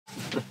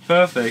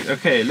Perfect.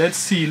 Okay, let's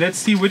see. Let's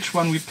see which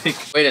one we pick.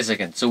 Wait a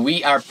second. So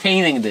we are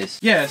painting this.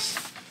 Yes.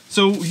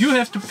 So you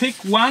have to pick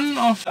one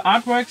of the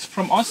artworks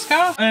from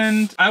Oskar,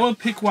 and I will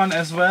pick one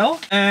as well.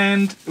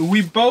 And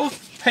we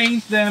both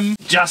paint them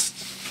just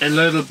a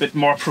little bit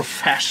more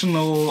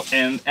professional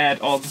and add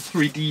all the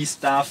 3D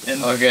stuff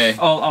and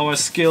all our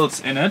skills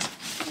in it.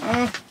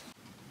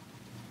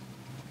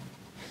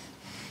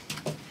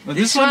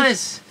 This one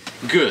is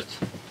good.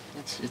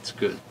 It's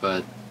good,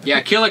 but yeah,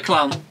 Killer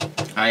Clown.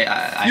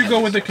 You go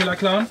with the Killer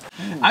Clown.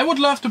 I would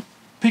love to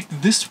pick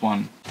this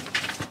one.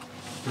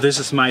 This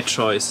is my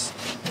choice.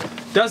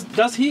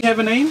 Does he have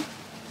a name?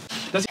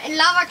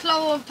 Lava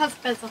Claw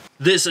passt besser.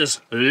 This is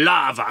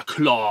Lava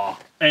Claw,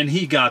 and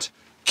he got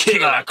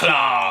Killer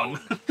Clown.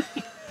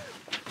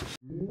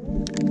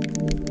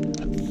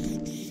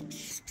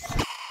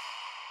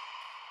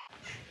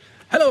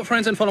 Hello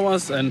friends and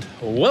followers, and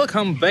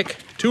welcome back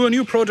to a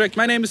new project.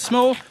 My name is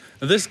Smoe.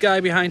 This guy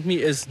behind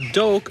me is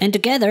DOKE. And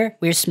together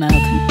we're Smoe.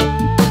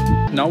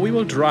 Now we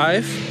will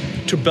drive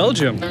to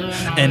Belgium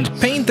and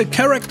paint the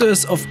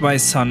characters of my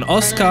son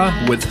Oskar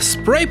with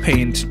spray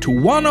paint to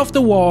one of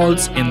the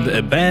walls in the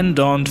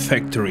abandoned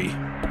factory.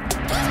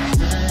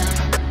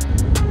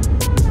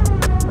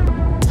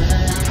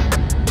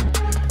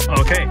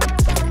 Okay,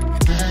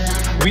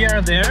 we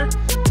are there.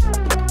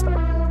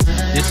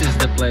 This is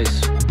the place.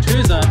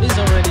 THÖSER is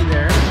already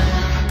there.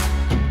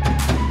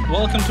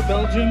 Welcome to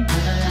Belgium.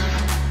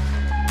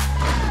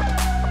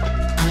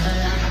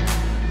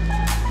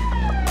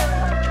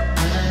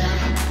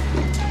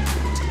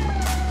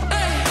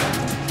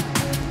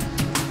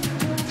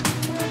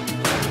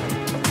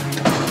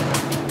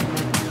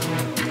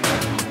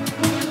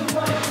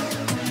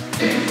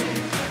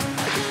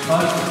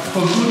 But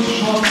for good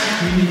shots,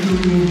 we need to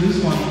remove this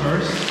one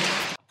first.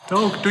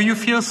 DOKE, do you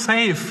feel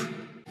safe?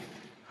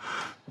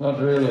 Not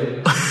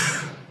really.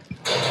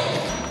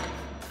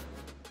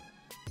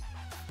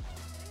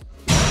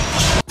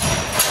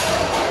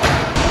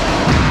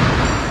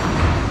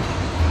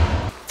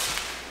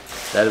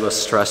 That was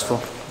stressful.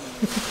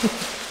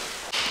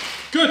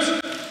 Good.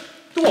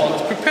 The wall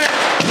is prepared.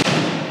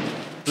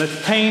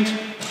 Let's paint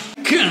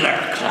Killer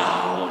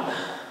Clown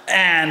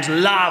and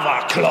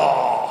Lava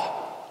Claw.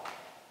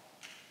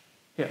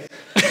 Yes.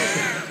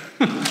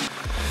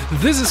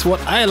 This is what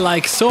I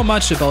like so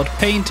much about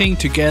painting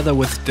together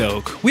with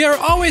DOKE. We are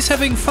always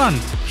having fun.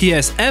 He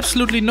has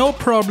absolutely no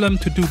problem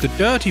to do the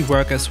dirty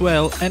work as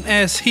well, and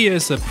as he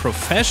is a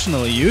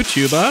professional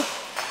YouTuber,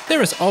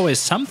 there is always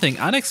something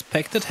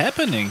unexpected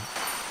happening.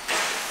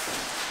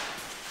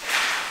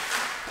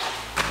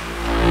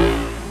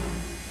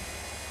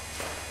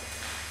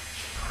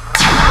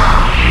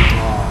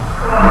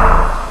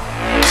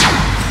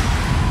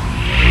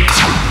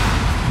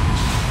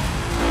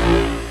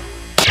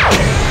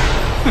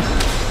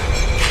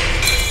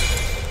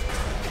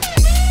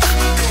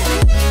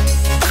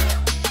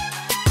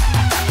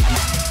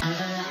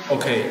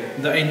 Okay,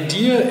 the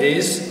idea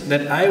is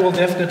that I will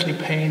definitely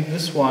paint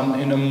this one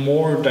in a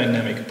more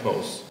dynamic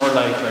pose. Or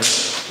like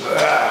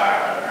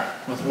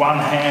with one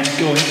hand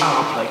going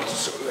up like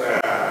this.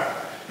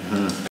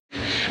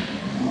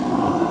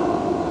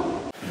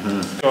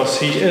 Because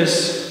he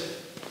is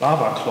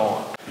Lava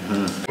Claw.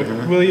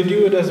 Will you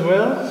do it as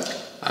well?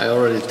 I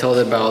already told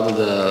about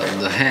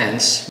the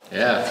hands.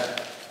 Yeah.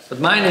 But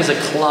mine is a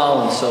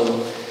clown,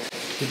 so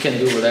he can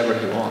do whatever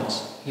he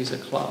wants. He's a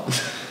clown.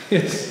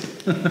 Yes.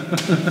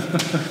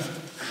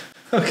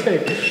 Okay,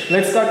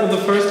 let's start with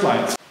the first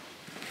lines.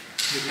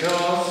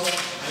 Because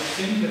I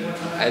think that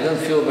I don't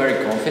feel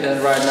very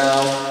confident right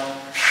now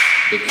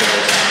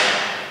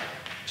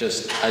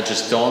because I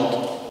just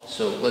don't.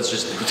 So let's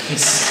just do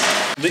this.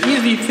 The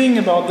easy thing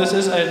about this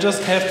is I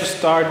just have to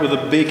start with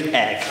a big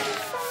egg.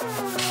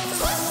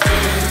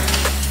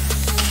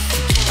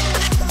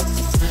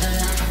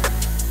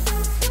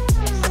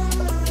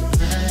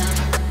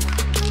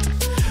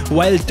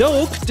 While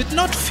DOKE did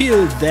not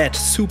feel that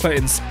super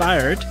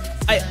inspired,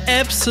 I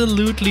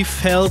absolutely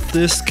felt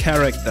this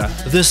character.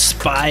 The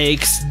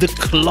spikes, the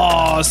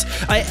claws.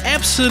 I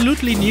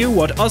absolutely knew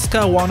what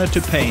Oskar wanted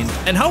to paint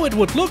and how it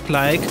would look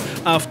like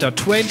after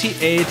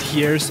 28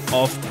 years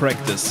of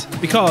practice.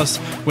 Because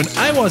when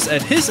I was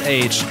at his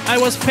age, I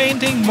was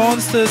painting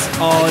monsters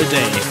all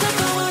day.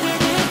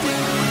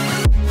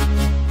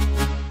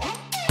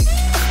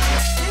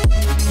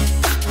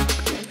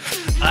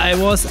 I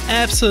was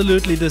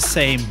absolutely the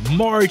same.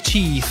 More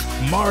teeth,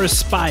 more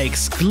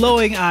spikes,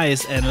 glowing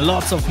eyes and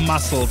lots of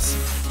muscles.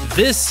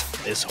 This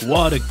is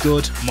what a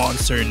good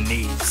monster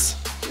needs.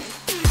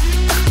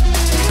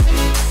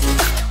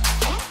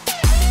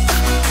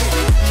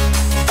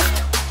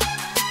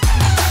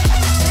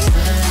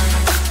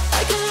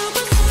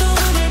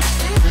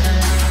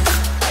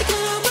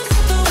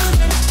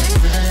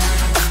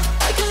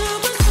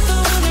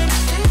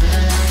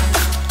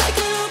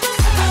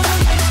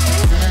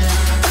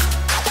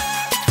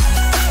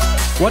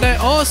 What I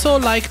also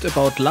liked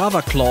about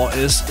Lava Claw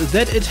is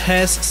that it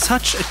has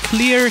such a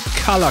clear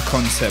color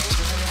concept.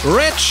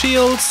 Red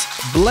shields,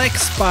 black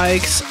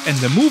spikes and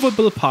the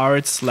movable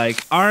parts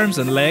like arms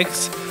and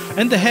legs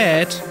and the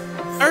head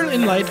are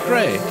in light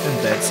gray,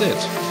 and that's it.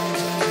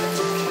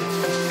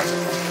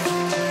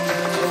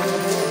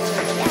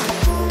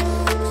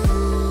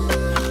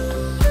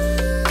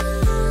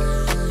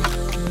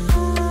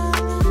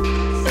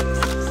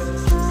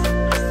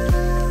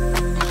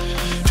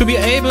 To be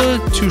able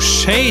to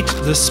shade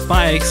the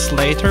spikes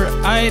later,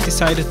 I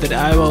decided that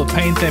I will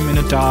paint them in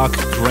a dark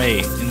gray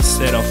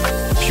instead of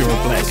pure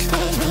black.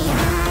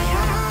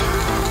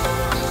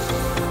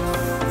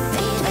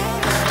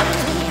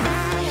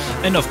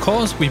 And of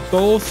course, we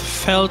both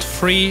felt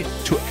free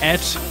to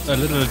add a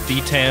little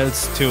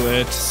details to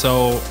it,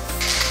 so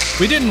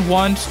we didn't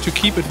want to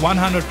keep it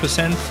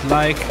 100%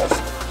 like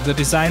the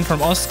design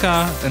from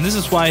Oskar, and this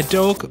is why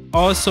DOKE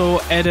also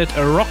added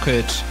a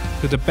rocket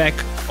to the back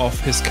of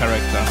his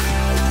character.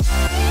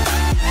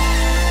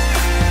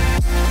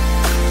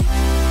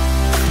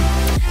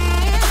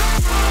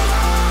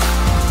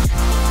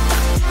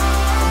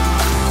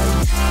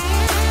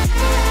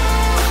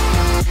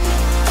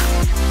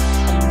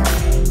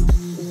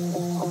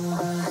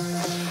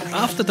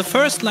 After the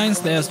first lines,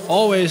 there's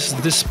always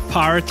this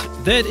part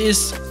that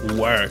is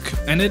work,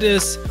 and it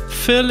is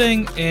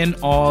filling in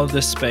all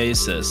the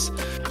spaces.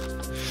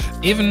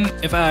 Even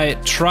if I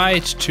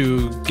tried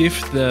to give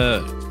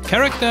the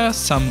character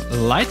some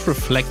light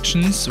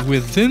reflections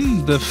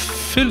within the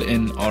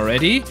fill-in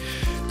already,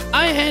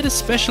 I had a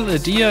special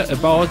idea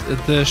about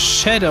the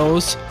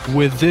shadows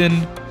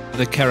within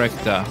the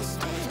character.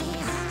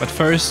 But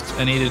first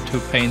I needed to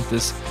paint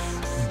this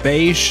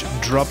beige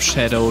drop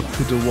shadow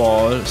to the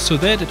wall so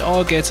that it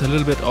all gets a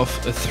little bit of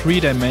a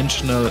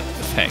three-dimensional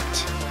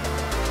effect.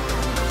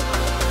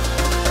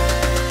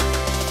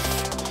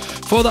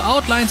 For the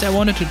outlines, I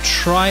wanted to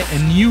try a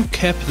new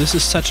cap. This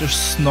is such a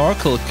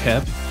snorkel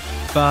cap,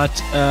 but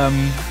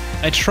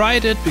I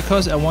tried it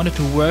because I wanted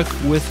to work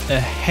with a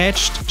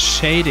hatched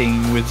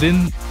shading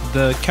within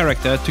the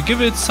character to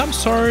give it some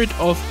sort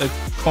of a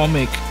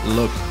comic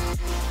look.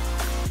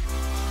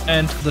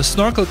 And the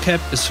snorkel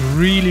cap is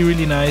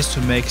really nice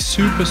to make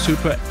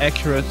super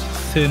accurate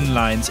thin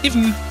lines,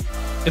 even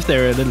if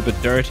they're a little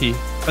bit dirty,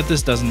 but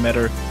this doesn't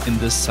matter in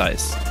this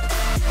size.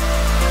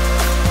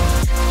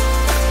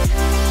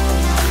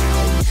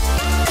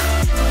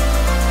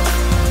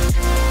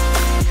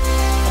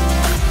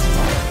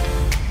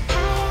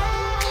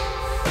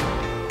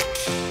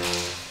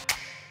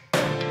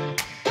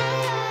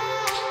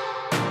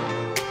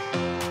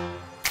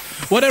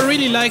 What I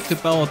really liked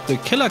about the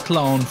killer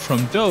clown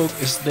from DOKE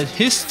is that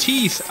his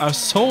teeth are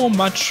so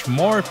much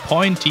more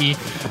pointy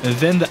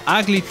than the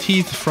ugly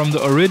teeth from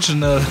the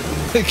original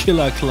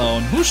killer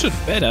clown. Who should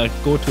better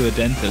go to a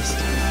dentist?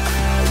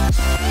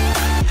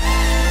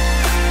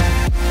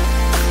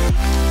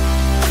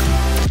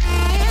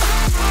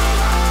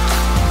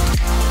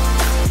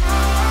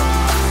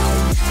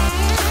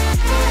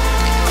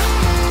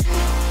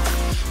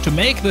 To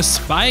make the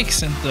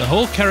spikes and the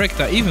whole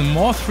character even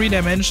more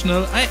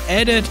three-dimensional, I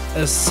added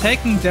a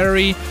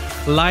secondary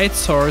light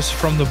source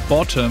from the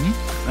bottom,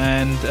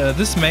 and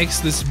this makes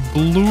this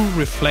blue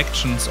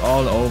reflections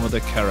all over the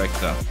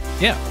character.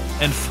 Yeah,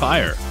 and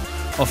fire.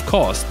 Of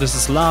course, this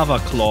is Lava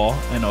Claw,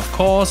 and of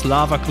course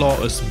Lava Claw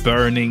is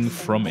burning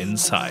from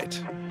inside.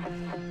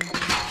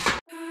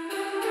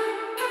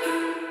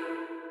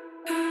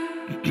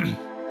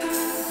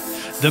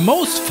 The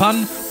most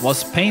fun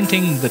was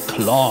painting the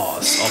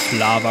claws of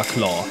Lava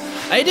Claw.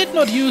 I did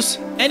not use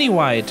any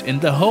white in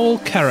the whole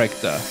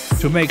character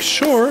to make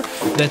sure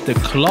that the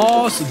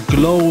claws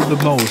glow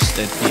the most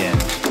at the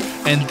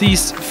end. And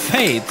these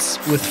fades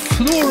with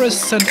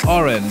fluorescent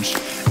orange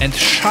and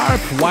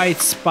sharp white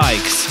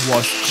spikes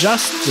was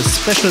just the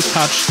special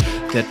touch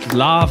that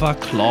Lava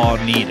Claw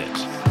needed.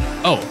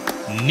 Oh,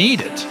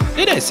 needed?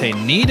 Did I say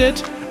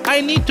needed? I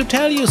need to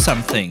tell you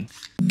something.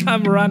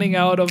 I'm running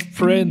out of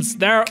prints.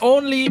 There are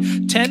only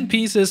 10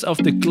 pieces of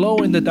the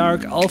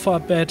glow-in-the-dark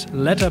alphabet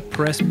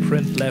letterpress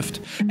print left,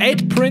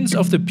 8 prints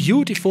of the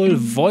beautiful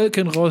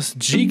Wolkenross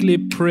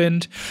Jiggly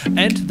print,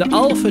 and the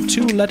Alpha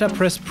 2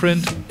 letterpress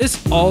print is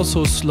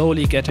also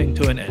slowly getting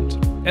to an end.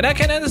 And I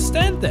can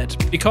understand that,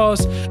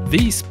 because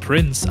these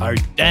prints are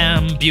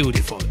damn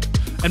beautiful.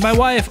 And my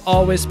wife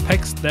always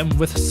packs them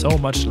with so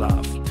much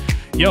love.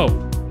 Yo,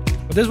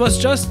 this was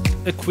just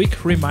a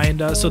quick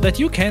reminder so that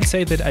you can't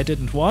say that I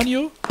didn't warn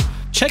you.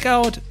 Check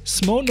out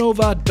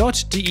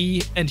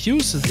smonova.de and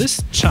use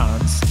this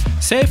chance.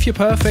 Save your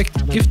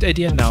perfect gift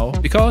idea now,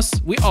 because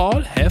we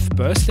all have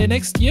birthday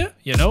next year,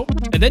 you know?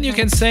 And then you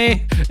can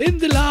say, in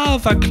the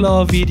Lava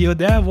Claw video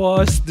there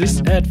was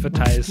this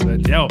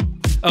advertisement. Yo.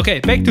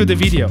 Okay, back to the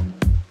video.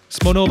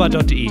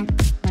 smonova.de.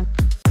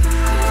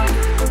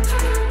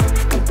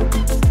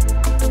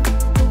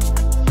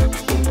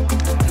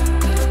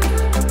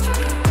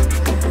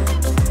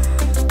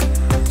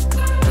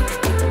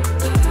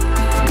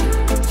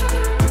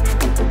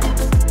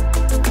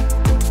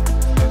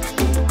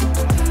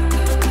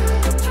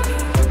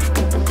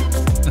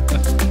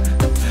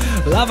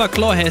 Lava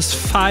Claw has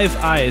 5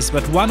 eyes,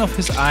 but one of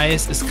his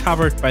eyes is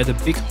covered by the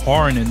big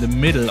horn in the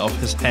middle of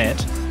his head.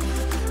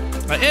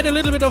 I add a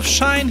little bit of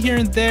shine here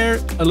and there,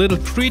 a little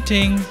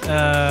greeting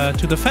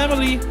to the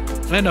family,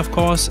 and of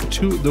course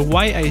to the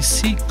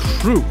YIC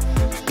crew.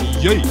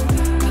 Yay!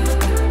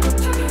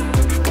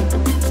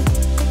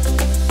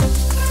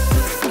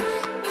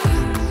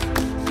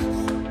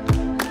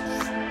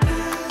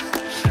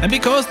 And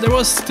because there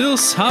was still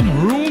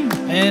some room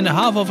and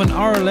half of an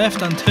hour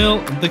left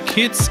until the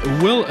kids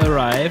will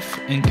arrive,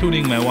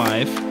 including my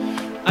wife,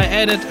 I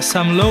added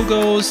some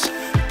logos.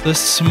 The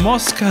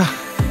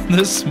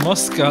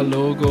Smoska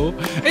logo.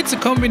 It's a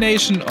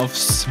combination of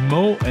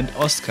Smoe and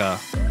Oskar,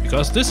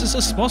 because this is a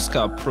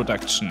Smoska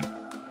production.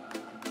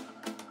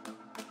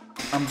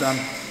 I'm done.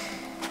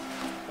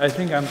 I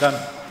think I'm done.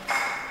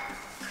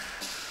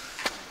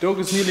 Doke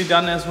is nearly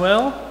done as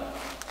well.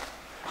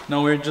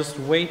 Now we're just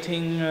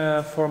waiting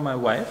for my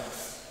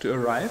wife to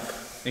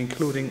arrive,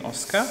 including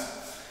Oskar.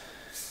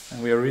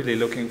 And we are really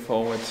looking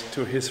forward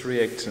to his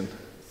reaction.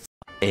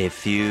 A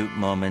few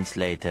moments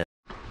later.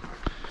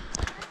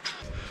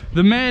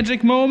 The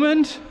magic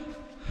moment.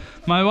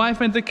 My wife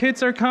and the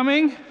kids are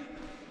coming.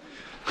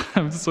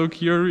 I'm so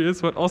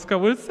curious what Oskar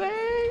will say.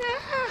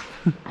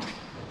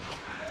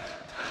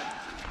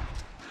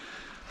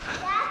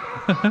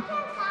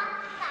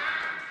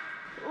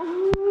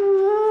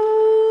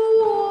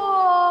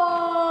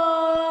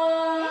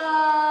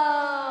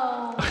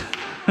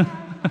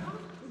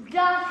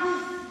 Das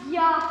ist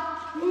ja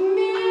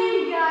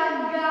mega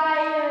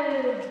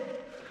geil.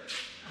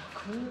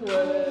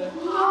 Cool.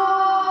 Wow.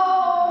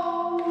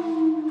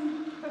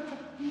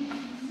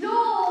 So.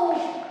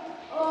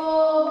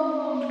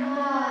 Oh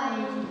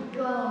mein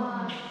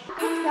Gott.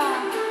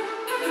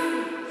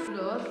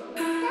 Los.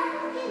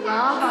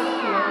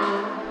 Lava-Klo.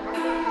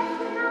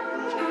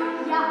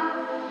 Ja.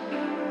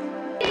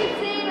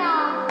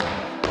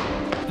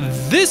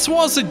 This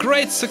was a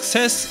great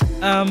success.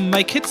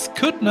 My kids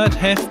could not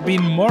have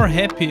been more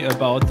happy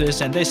about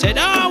this, and they said,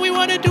 "Oh, we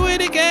want to do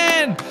it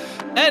again."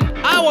 And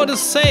I want to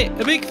say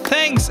a big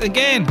thanks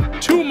again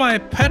to my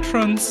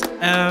patrons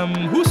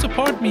who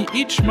support me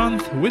each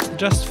month with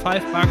just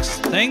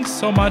 $5. Thanks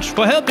so much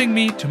for helping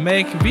me to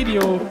make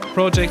video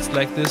projects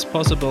like this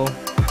possible.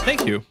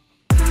 Thank you.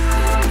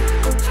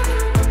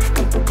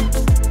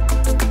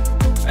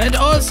 And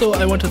also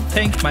I want to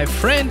thank my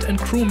friend and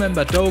crew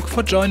member Doke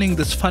for joining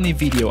this funny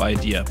video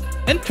idea.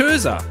 And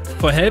THÖSER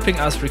for helping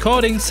us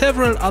recording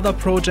several other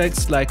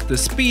projects like the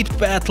speed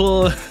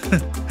battle.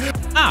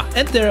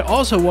 And there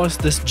also was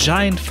this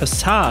giant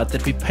facade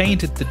that we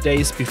painted the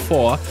days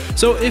before.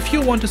 So if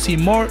you want to see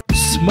more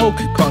smoke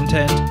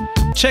content,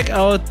 check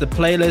out the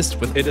playlist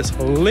with it is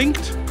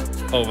linked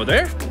over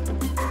there.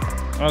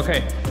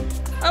 Okay,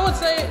 I would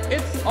say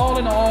it's all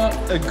in all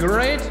a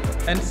great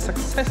and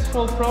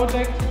successful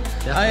project.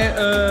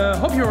 I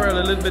hope you were a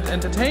little bit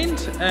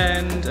entertained,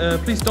 and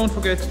please don't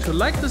forget to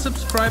like the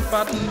subscribe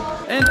button,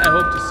 and I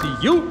hope to see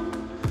you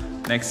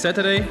next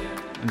Saturday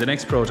in the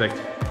next project.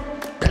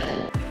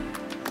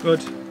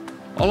 Good.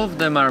 All of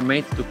them are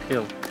made to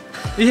kill.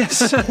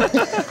 Yes,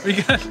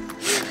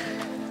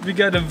 we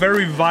got a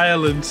very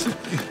violent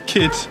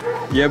kid.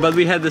 Yeah, but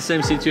we had the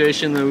same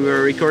situation when we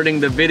were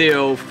recording the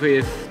video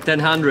with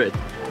 1000.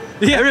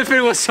 Yeah.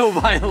 Everything was so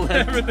violent.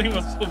 Everything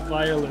was so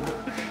violent.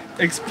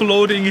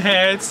 Exploding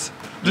heads.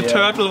 The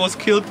turtle was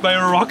killed by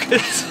a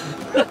rocket.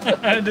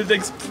 And it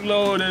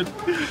exploded.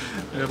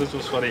 Yeah, this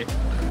was funny.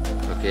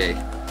 Okay.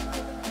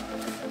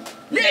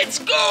 Let's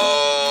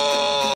go!